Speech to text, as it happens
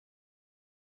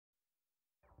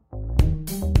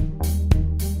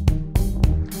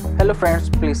Hello friends,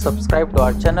 please subscribe to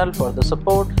our channel for the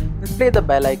support and play the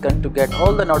bell icon to get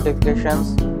all the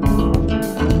notifications.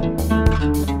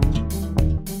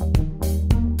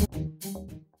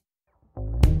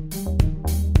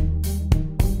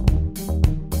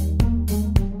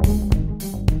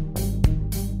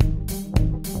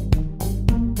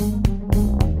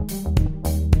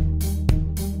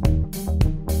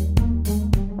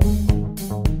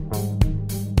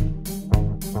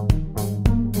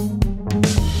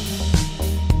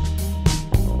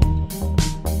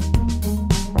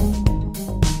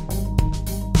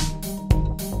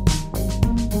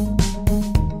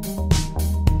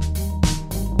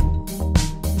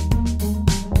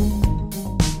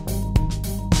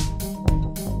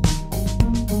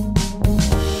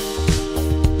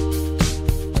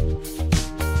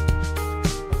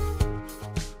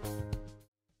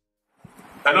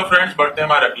 Hello friends, बढ़ते हैं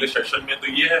हमारे अगले session में। तो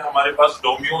ये है हमारे पास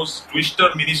डोमियोस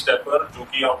ट्विस्टर मिनी स्टेपर, जो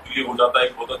कि आपके लिए हो जाता है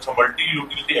एक बहुत अच्छा मल्टी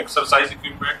यूटिलिटी एक्सरसाइज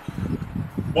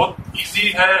इक्विपमेंट। बहुत इजी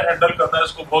है हैंडल करना है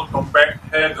इसको, बहुत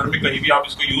कॉम्पैक्ट है, घर में कहीं भी आप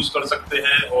इसको यूज कर सकते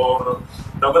हैं और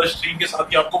डबल स्ट्रिंग के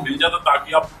साथ ही आपको मिल जाता है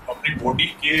ताकि आप अपनी बॉडी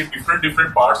के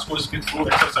डिफरेंट पार्ट्स को इसके थ्रू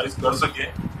एक्सरसाइज कर सकें।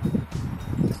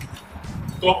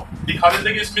 तो दिखा देते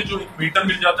हैं कि इसमें जो एक मीटर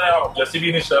मिल जाता है, आप जैसे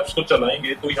भी इन स्टेप्स को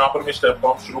चलाएंगे तो यहाँ पर मैं स्टेप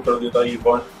काउंट शुरू कर देता है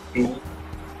 1 2।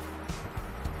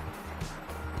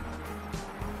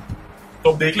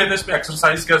 तो देख लेते हैं इसमें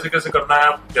एक्सरसाइज कैसे कैसे करना है,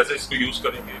 आप कैसे इसको यूज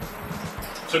करेंगे।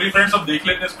 चलिए फ्रेंड्स, अब देख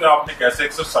लेते हैं इसमें आपने कैसे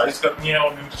एक्सरसाइज करनी है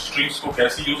और इन स्ट्रिंग्स को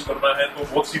कैसे यूज करना है। तो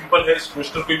बहुत सिंपल है इस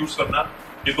ट्विस्टर को यूज करना।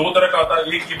 ये दो तरह का आता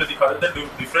है, एक ये मैं दिखा देता है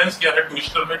डिफरेंस क्या है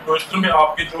ट्विस्टर में। ट्विस्टर में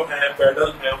आपके जो है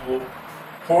पैडल है वो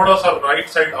थोड़ा सा राइट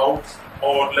साइड आउट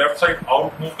और लेफ्ट साइड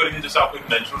आउट मूव करेंगे, जैसे आपको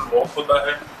एक नेचुरल वॉक होता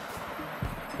है।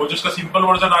 वो जिसका सिंपल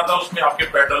वर्जन आता है उसमें आपके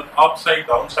pedal up side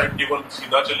down side केवल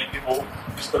सीधा चलेंगे, वो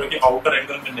इस तरह के आउटर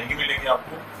एंगल में नहीं मिलेंगे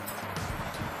आपको।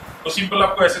 तो सिंपल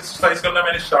आपको ऐसे एक्सरसाइज करना है।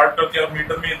 मैंने स्टार्ट कर दिया,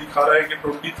 मीटर में ये दिखा रहा है कि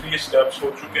 23 स्टेप्स हो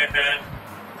चुके हैं।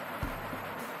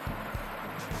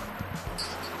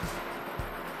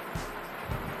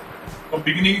 तो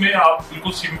बिगिनिंग में आप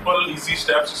बिल्कुल सिंपल इजी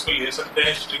स्टेप्स इसको ले सकते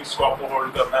हैं। स्ट्रिंग्स को आपको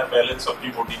होल्ड करना है, बैलेंस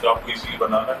अपनी बॉडी का आपको इजीली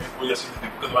बनाना है, कोई ऐसी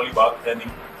दिक्कत वाली बात है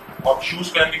नहीं। आप शूज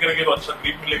पहन के करेंगे तो अच्छा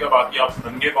ग्रिप मिलेगा, बाकी आप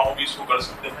नंगे पांव भी इसको कर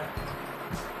सकते हैं।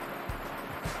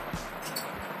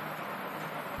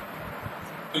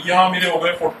 तो यहाँ मेरे हो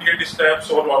गए 48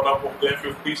 स्टेप्स और वाला हो गए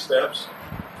 50 स्टेप्स।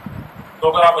 तो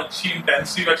अगर आप अच्छी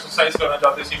इंटेंसिव एक्सरसाइज करना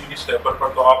चाहते हैं मिनी स्टेपर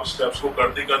पर, तो आप स्टेप्स को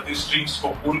करते करते स्ट्रिंग्स को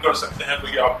पुल कर सकते हैं। तो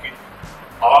ये आपकी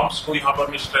आर्म्स को यहाँ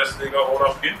पर स्ट्रेस देगा और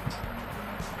आपके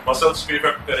मसल्स पे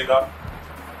इफेक्ट करेगा।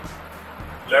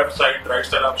 लेफ्ट साइड राइट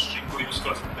साइड आप स्ट्रिंग को यूज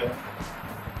कर सकते हैं।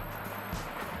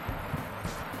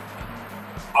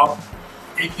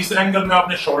 आप एक इस एंगल में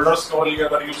आपने शोल्डर्स को वाली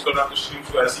अगर यूज करना है तो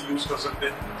स्ट्रिंग्स को ऐसे यूज कर सकते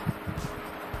हैं।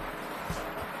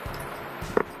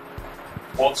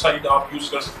 बहुत साइड आप यूज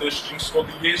कर सकते हैं स्ट्रिंग्स को।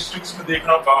 तो ये स्ट्रिंग्स में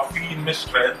देखना काफी इनमें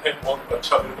स्ट्रेंथ है, बहुत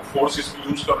अच्छा मेरे को फोर्स इसमें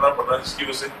यूज करना पड़ रहा है, जिसकी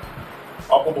वजह से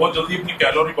आपको बहुत जल्दी अपनी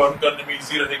कैलोरी बर्न करने में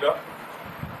इजी रहेगा।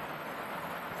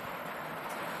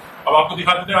 अब आपको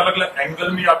दिखा देते हैं अलग अलग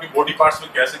एंगल में आपके बॉडी पार्ट्स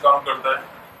में कैसे काम करता है।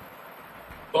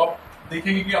 तो आप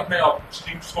देखेंगे कि अपने आप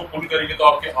स्ट्रिंग्स को पुल करेंगे तो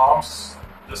आपके आर्म्स,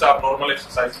 जैसे आप नॉर्मल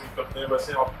एक्सरसाइज में करते हैं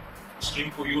वैसे आप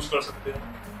स्ट्रिंग को यूज कर सकते हैं।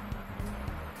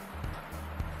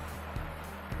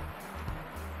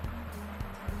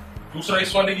 दूसरा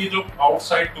इस वाले की जो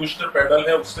आउटसाइड ट्विस्टर पेडल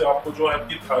है उससे आपको जो है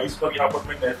आपकी थाइस पर यहाँ पर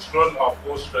में नेचुरल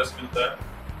आपको स्ट्रेस मिलता है।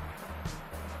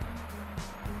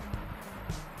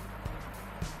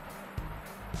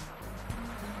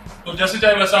 तो जैसे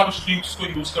चाहे वैसे आप स्ट्रिंग्स को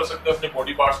यूज कर सकते हैं अपने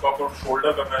बॉडी पार्ट्स को। आपको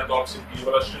शोल्डर करना है तो आप सिर्फ ये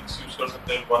वाला स्ट्रिंग्स यूज कर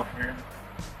सकते हैं, वन हैंड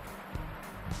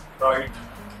राइट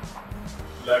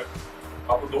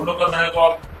लेफ्ट। आपको दोनों करना है तो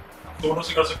आप दोनों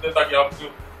से कर सकते हैं ताकि आपके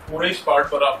पूरे इस पार्ट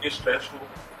पर आपके स्ट्रेच हो।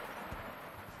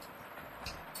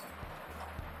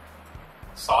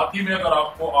 साथ ही में अगर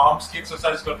आपको आर्म्स की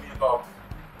एक्सरसाइज करनी है तो आप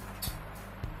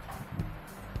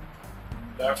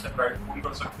लेफ्ट एंड राइट पुल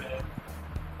कर सकते हैं।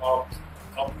 आप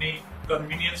अपनी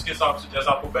कन्वीनियंस के हिसाब से,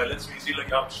 जैसा आपको बैलेंस में इजी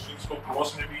लगे, आप स्ट्रिंग्स को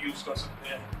क्रॉस में भी यूज कर सकते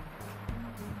हैं।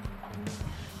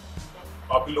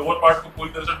 आपकी लोअर पार्ट को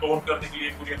पूरी तरह से टोन करने के लिए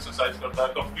पूरी एक्सरसाइज करता है,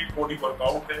 कंप्लीट बॉडी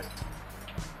वर्कआउट है।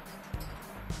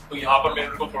 तो यहाँ पर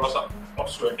मेरे को थोड़ा सा अब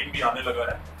स्वेटिंग भी आने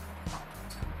लगा है।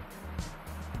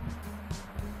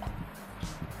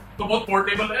 तो बहुत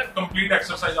पोर्टेबल है, कंप्लीट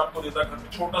एक्सरसाइज आपको देता है, घर में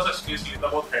छोटा सा स्पेस लेता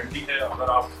है, बहुत हैंडी है।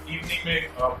 अगर आप इवनिंग में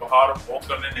बाहर वॉक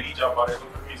करने नहीं जा पा रहे तो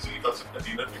घर में इजीली कर सकते हैं,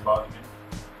 डिनर के बाद में,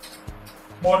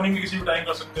 मॉर्निंग में किसी भी टाइम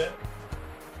कर सकते हैं।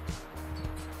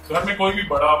 घर में कोई भी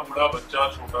बड़ा बूढ़ा बच्चा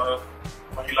छोटा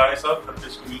महिलाएं सब घर पे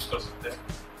इसको यूज कर सकते हैं।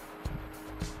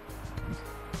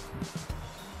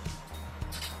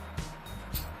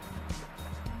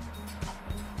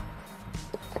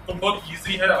 बहुत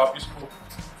इजी है। आप इसको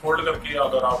फोल्ड करके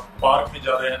अगर आप पार्क में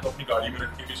जा रहे हैं तो अपनी गाड़ी में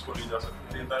रख के भी इसको ले जा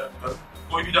सकते हैं। घर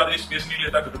कोई भी ज्यादा स्पेस नहीं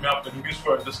लेता, घर में आप कहीं भी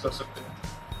इसको एडजस्ट कर सकते हैं।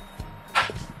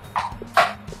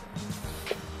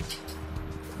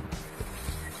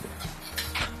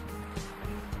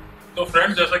 तो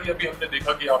फ्रेंड्स, जैसा कि अभी हमने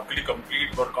देखा कि आपके लिए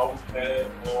कंप्लीट वर्कआउट है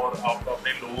और आप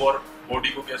अपने लोअर बॉडी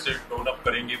को कैसे टोन अप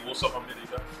करेंगे वो सब हमने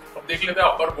देखा। अब देख लेते हैं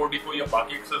अपर बॉडी को या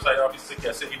बाकी एक्सरसाइज आप इससे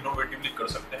कैसे इनोवेटिवली कर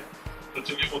सकते हैं। तो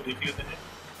चलिए वो देख लेते हैं।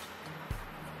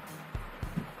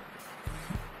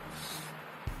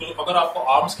 तो अगर आपको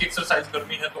आर्म्स की एक्सरसाइज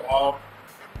करनी है तो आप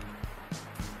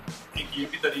एक ये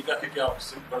भी तरीका है कि आप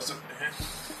इससे कर सकते हैं।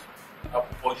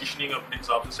 आपको पोजिशनिंग अपने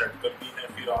हिसाब से सेट करनी है।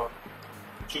 फिर आप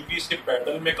चूंकि इसके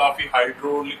पैडल में काफी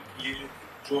हाइड्रोलिक ये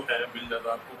जो है मिल जाता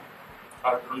है आपको,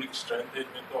 हाइड्रोलिक स्ट्रेंथ है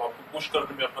इनमें, तो आपको पुश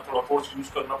करने में अपना थोड़ा फोर्स यूज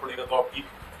करना पड़ेगा, तो आपकी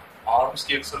आर्म्स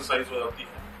की एक्सरसाइज हो जाती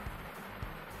है।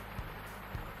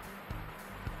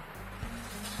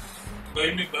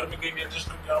 कहीं भी घर में कहीं भी एडजस्ट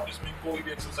करके आप इसमें कोई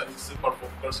भी एक्सरसाइज से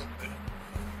परफॉर्म कर सकते हैं।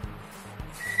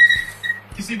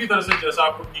 किसी भी तरह से जैसा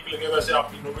आपको ठीक लगे वैसे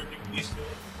आप इनोवेटिव इसमें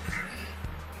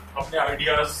अपने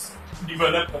आइडियाज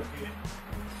डिवेलप करके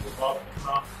तो आप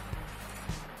अपना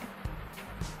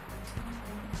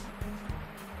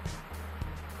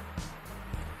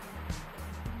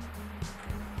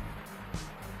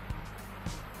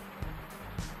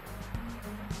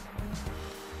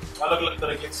अलग अलग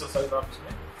तरह की एक्सरसाइज आप इसमें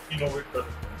इनोवेट कर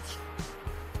सकते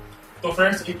हैं। तो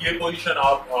फ्रेंड्स, एक ये पोजीशन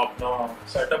आप अपना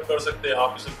सेटअप कर सकते हैं।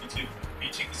 आप इसे पीछे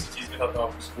किसी चीज के साथ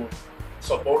आप इसको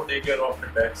सपोर्ट देकर और अपने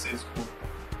बैक से इसको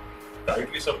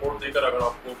टाइटली सपोर्ट देकर अगर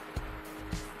आपको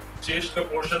चेस्ट के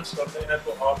पोर्शंस करते हैं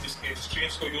तो आप इसके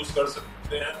स्ट्रिंग्स को यूज कर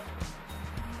सकते हैं।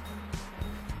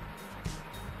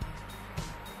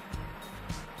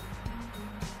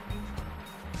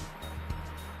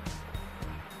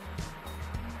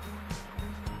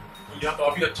 तो यहाँ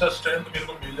काफी अच्छा स्ट्रेंथ मेरे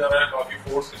को मिल जा रहा है, काफी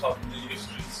फोर्स के साथ मुझे ये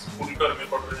स्ट्रिंग्स पुल करने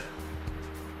पड़ रहे हैं।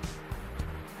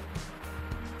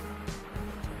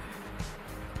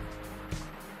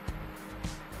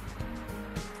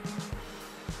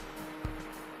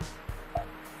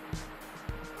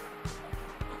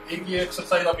 एक ये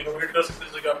एक्सरसाइज आप इनोवेट कर सकते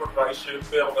हैं, जैसे कि आपको ट्राई शेप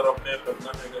पे अगर आपने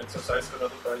करना है एक्सरसाइज करना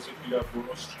तो ट्राई शेप के लिए आप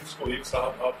दोनों स्ट्रिंग्स को एक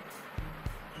साथ आप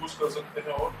यूज कर सकते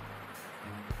हैं। और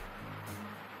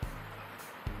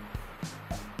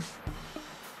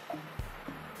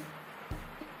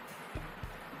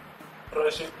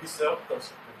ट्राई शेप भी से आप कर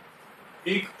सकते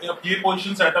हैं। एक आप ये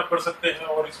पोजीशन सेटअप कर सकते हैं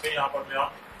और इसमें यहाँ पर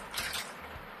आप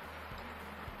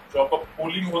जो आपका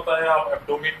पुलिंग होता है आप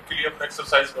एब्डोमेन के लिए अपना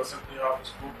एक्सरसाइज कर सकते हैं। आप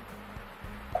इसको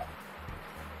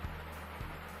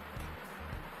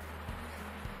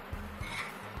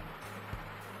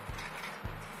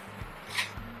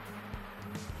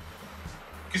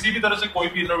किसी भी तरह से कोई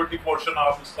भी इनोवेटिव पोर्शन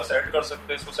आप इसका सेट कर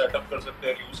सकते हैं, इसको सेटअप कर सकते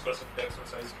हैं, यूज कर सकते हैं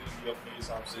एक्सरसाइज के लिए अपने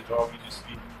हिसाब से। जो भी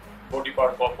जिसकी बॉडी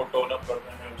पार्ट को आपको टोन अप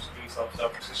करना है उसके हिसाब से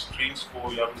आप किसी स्ट्रिंग्स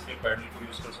को या उसके पैडल को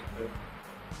यूज कर सकते हैं,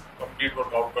 कंप्लीट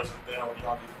वर्कआउट कर सकते हैं। और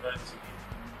यहाँ दिख रहा है जैसे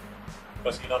कि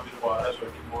पसीना भी आ रहा है,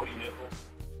 स्वेटिंग हो रही है।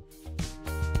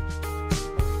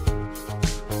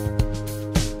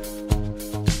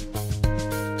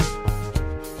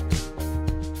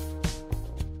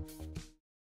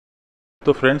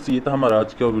 तो फ्रेंड्स, ये था हमारा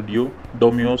आज का वीडियो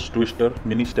डोमियोस ट्विस्टर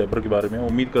मिनी स्टेपर के बारे में।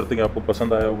 उम्मीद करते हैं कि आपको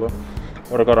पसंद आया होगा,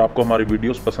 और अगर आपको हमारे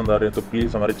वीडियोस पसंद आ रहे हैं तो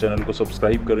प्लीज़ हमारे चैनल को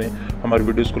सब्सक्राइब करें, हमारे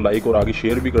वीडियोस को लाइक और आगे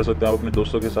शेयर भी कर सकते हैं आप अपने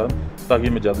दोस्तों के साथ, ताकि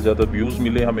हमें ज़्यादा से ज़्यादा व्यूज़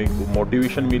मिले, हमें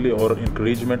मोटिवेशन मिले और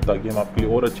इंकरेजमेंट, ताकि हम आपके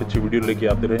लिए और अच्छी वीडियो लेके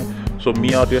आते रहें। सो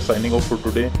मी Arya signing off for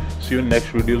today. C you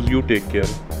next videos. You take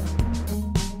care.